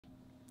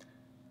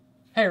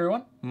Hey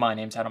everyone, my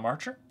name's Adam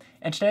Archer,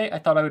 and today I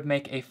thought I would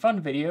make a fun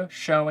video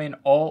showing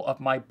all of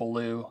my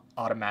blue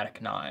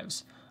automatic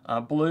knives.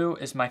 Blue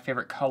is my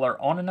favorite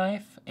color on a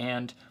knife,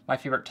 and my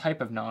favorite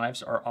type of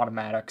knives are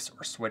automatics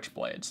or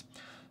switchblades.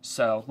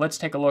 So let's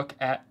take a look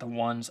at the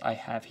ones I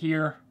have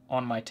here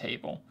on my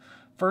table.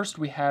 First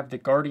we have the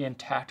Guardian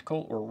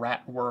Tactical or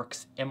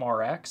Ratworks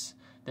MRX.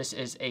 This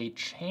is a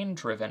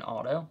chain-driven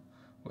auto,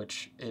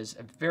 which is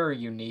a very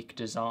unique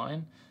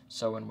design.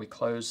 So when we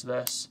close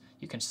this,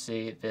 you can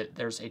see that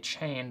there's a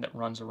chain that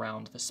runs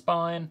around the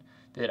spine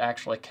that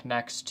actually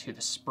connects to the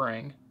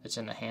spring that's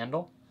in the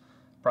handle.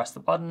 Press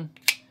the button,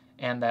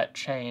 and that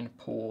chain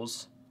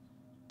pulls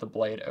the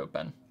blade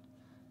open.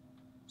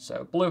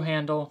 So blue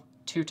handle,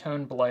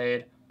 two-tone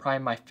blade, probably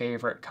my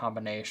favorite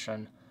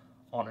combination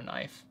on a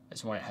knife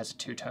is when it has a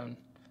two-tone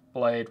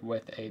blade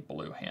with a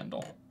blue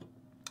handle.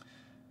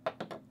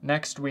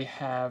 Next we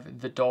have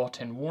the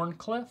Dalton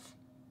Wharncliffe.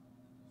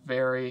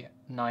 Very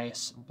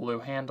nice blue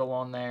handle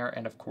on there,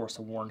 and of course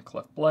a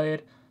Wharncliffe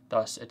blade,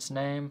 thus its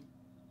name.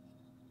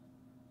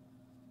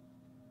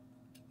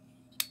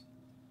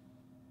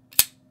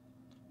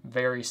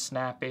 Very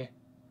snappy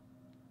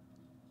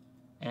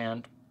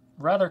and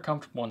rather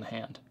comfortable in the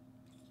hand.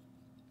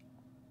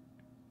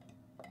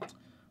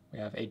 We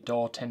have a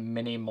Dalton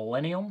Mini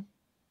Millennium.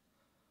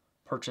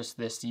 Purchased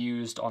this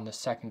used on the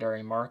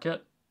secondary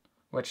market,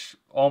 which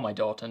all my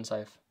Daltons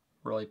I've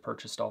really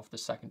purchased off the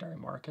secondary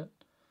market.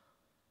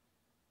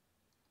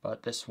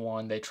 But this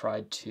one, they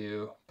tried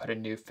to put a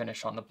new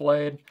finish on the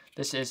blade.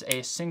 This is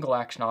a single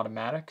action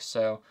automatic,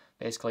 so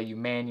basically you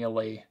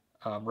manually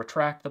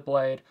retract the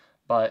blade,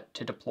 but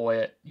to deploy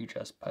it, you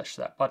just push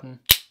that button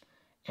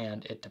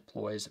and it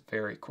deploys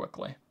very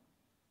quickly.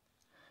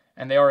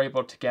 And they are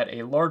able to get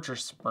a larger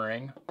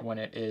spring when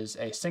it is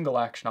a single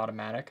action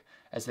automatic,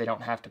 as they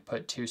don't have to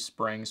put two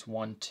springs,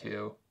 one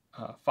to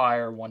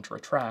fire, one to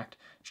retract.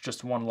 It's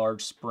just one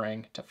large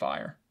spring to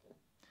fire.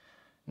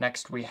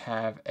 Next we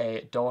have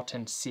a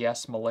Dalton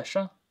CS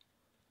Militia.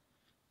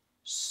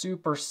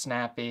 Super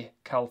snappy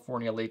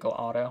California legal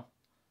auto.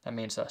 That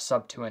means a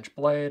sub 2-inch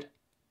blade.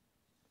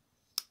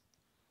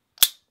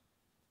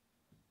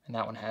 And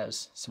that one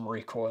has some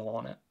recoil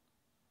on it.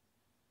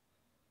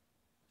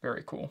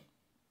 Very cool.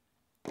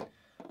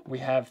 We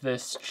have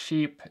this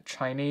cheap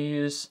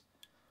Chinese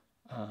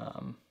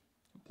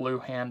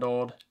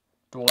blue-handled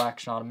dual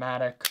action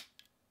automatic.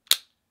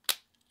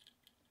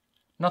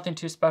 Nothing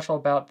too special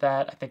about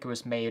that. I think it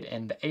was made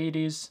in the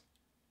 80s,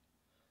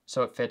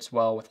 so it fits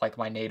well with like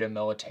my NATO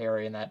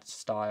military and that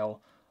style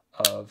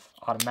of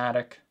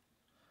automatic.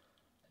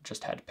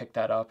 Just had to pick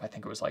that up. I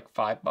think it was like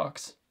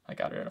 $5. I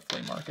got it at a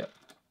flea market.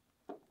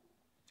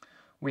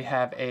 We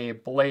have a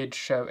Blade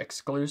Show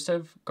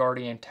exclusive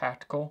Guardian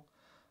Tactical.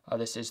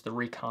 This is the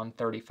Recon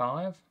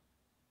 35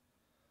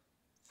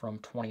 from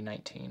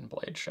 2019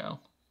 Blade Show.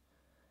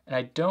 And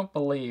I don't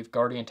believe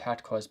Guardian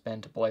Tactical has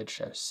been to Blade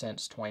Show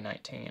since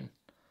 2019.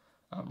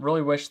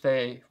 Really wish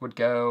they would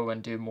go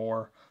and do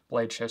more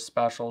Blade Show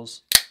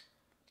specials.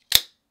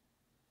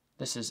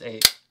 This is a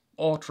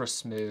ultra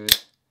smooth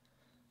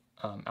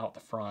out the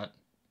front.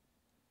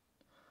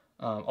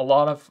 A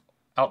lot of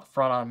out the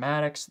front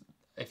automatics,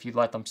 if you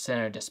let them sit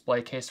in a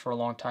display case for a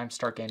long time,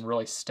 start getting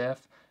really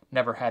stiff.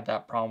 Never had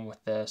that problem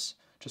with this.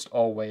 Just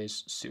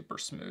always super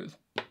smooth.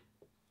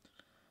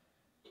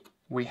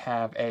 We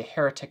have a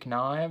Heretic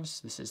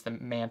Knives. This is the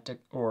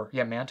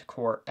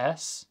Manticore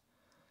S.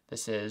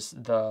 This is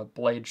the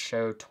Blade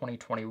Show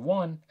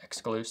 2021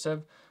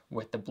 exclusive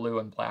with the blue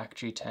and black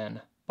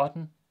G10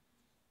 button.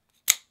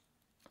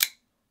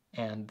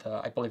 And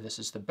I believe this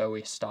is the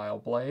Bowie style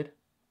blade.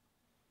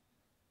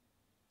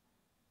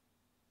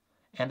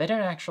 And they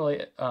didn't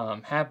actually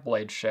have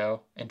Blade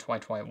Show in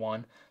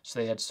 2021, so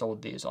they had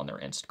sold these on their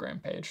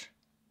Instagram page.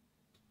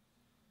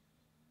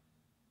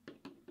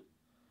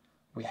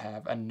 We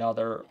have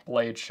another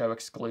Blade Show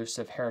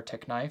exclusive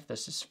Heretic knife.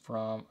 This is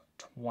from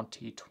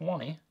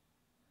 2020.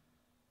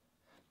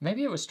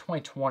 Maybe it was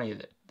 2020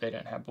 that they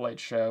didn't have Blade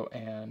Show,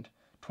 and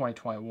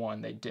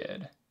 2021 they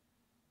did.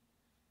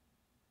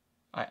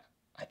 I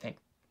think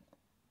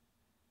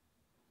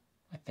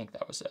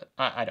that was it.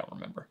 I don't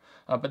remember.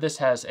 But this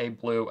has a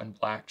blue and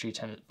black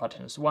G10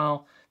 button as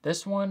well.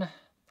 This one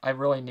I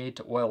really need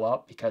to oil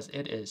up because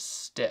it is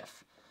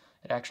stiff.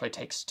 It actually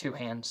takes two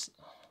hands.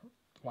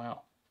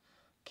 Wow.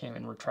 Can't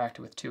even retract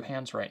it with two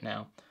hands right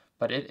now.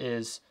 But it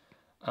is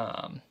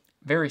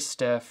very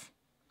stiff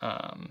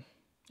and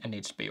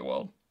needs to be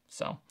oiled.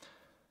 So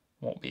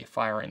won't be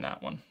firing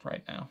that one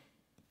right now.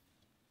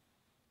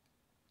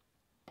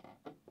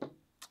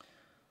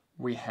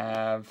 We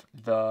have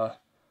the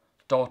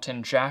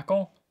Dalton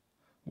Jackal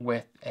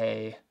with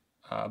a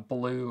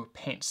blue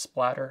paint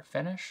splatter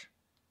finish.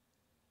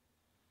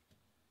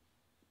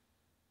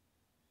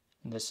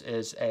 This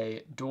is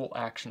a dual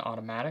action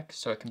automatic,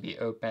 so it can be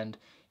opened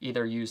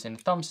either using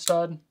thumb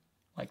stud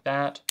like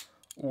that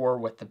or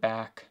with the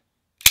back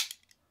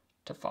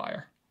to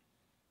fire.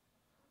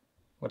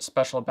 What's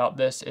special about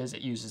this is it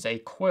uses a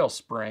coil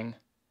spring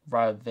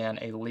rather than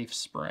a leaf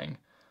spring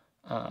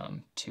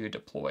to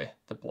deploy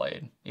the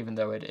blade, even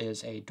though it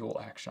is a dual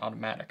action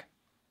automatic.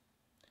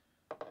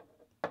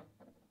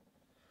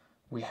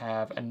 We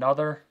have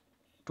another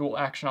dual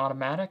action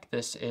automatic.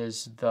 This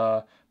is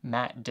the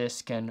Matt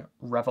Diskin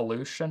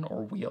Revolution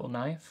or wheel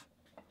knife.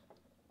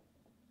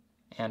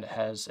 And it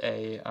has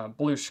a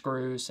blue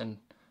screws and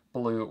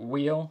blue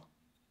wheel.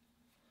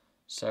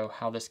 So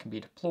how this can be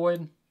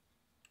deployed,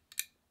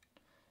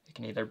 it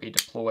can either be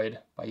deployed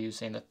by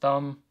using the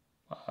thumb,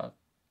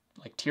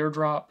 like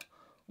teardrop,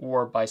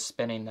 or by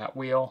spinning that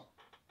wheel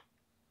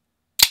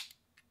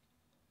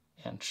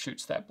and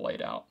shoots that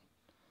blade out.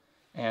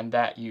 And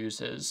that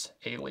uses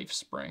a leaf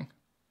spring.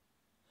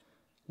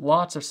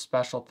 Lots of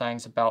special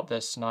things about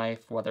this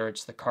knife, whether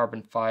it's the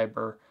carbon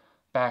fiber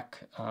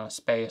back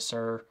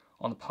spacer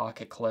on the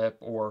pocket clip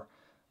or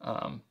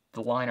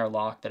the liner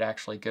lock that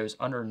actually goes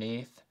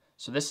underneath.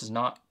 So this is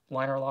not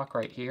liner lock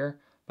right here,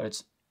 but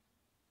it's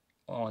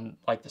on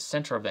like the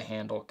center of the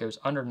handle, it goes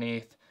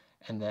underneath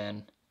and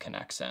then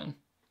connects in.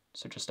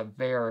 So just a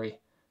very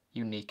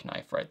unique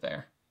knife right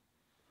there.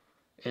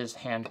 Is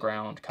hand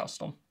ground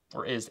custom,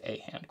 or is a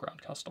hand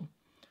ground custom.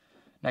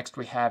 Next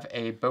we have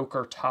a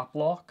Boker top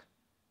lock.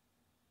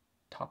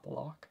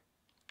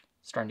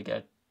 Starting to get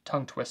a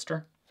tongue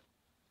twister.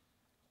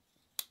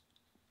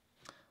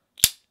 I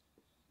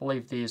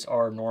believe these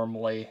are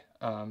normally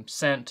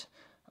sent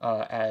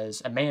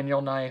as a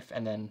manual knife,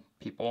 and then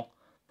people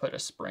put a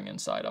spring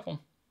inside of them.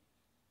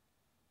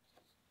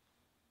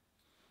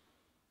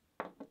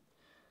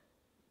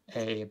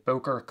 A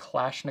Boker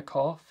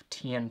Kalashnikov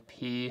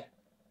TNP.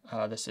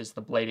 This is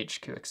the Blade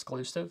HQ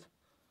exclusive.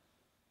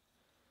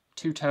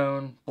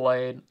 Two-tone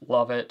blade,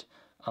 love it.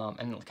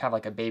 And kind of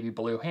like a baby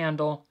blue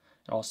handle.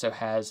 It also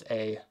has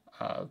a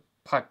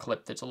pocket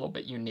clip that's a little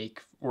bit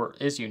unique, or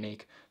is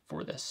unique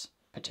for this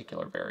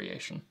particular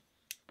variation.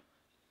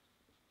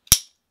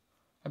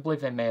 I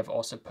believe they may have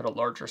also put a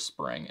larger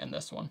spring in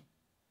this one.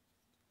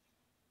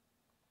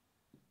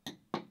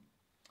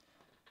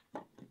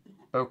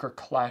 Boker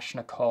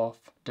Kalashnikov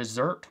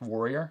Desert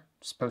Warrior,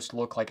 supposed to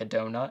look like a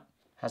donut.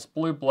 Has a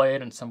blue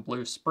blade and some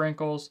blue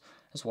sprinkles,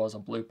 as well as a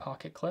blue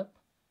pocket clip.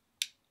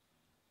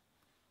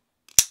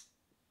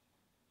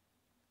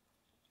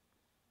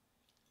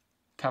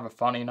 Kind of a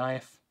funny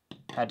knife.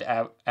 Had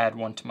to add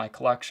one to my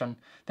collection.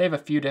 They have a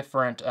few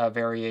different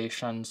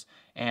variations,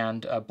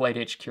 and Blade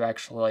HQ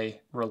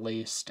actually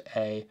released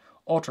a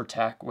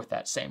Ultratech with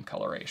that same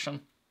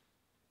coloration.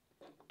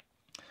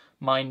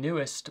 My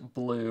newest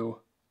blue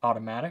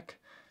automatic.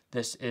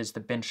 This is the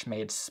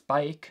Benchmade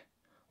Spike,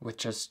 with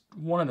just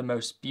one of the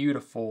most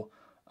beautiful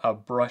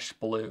brush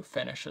blue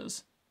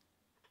finishes.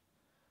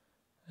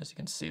 As you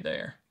can see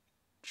there,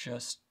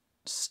 just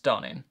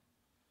stunning.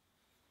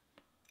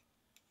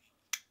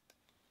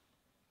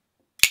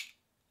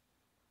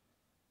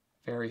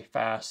 Very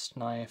fast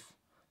knife.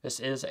 This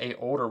is an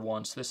older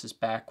one, so this is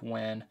back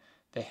when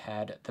they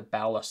had the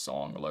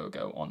Balisong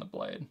logo on the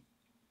blade.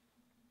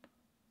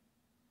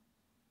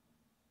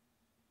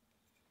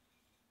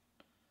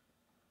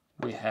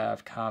 We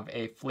have kind of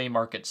a flea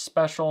market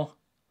special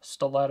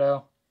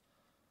stiletto.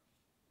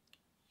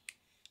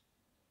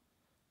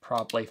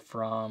 Probably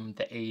from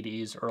the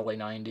 80s, early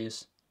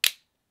 90s.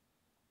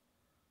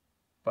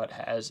 But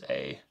has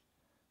a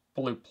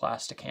blue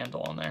plastic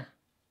handle on there.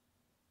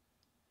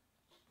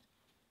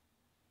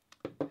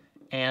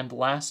 And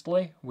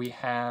lastly, we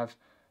have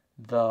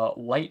the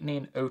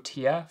Lightning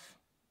OTF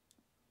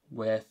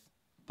with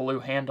blue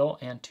handle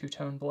and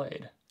two-tone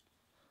blade.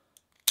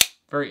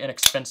 Very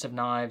inexpensive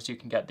knives. You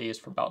can get these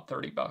for about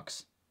 30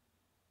 bucks.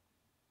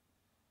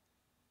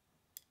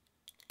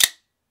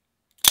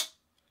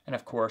 And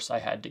of course, I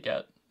had to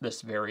get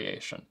this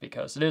variation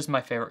because it is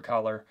my favorite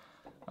color,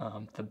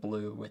 the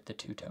blue with the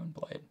two-tone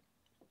blade.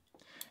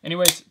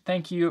 Anyways,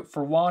 thank you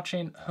for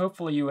watching.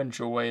 Hopefully you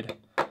enjoyed,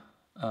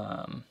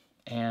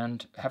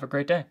 and have a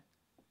great day.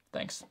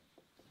 Thanks.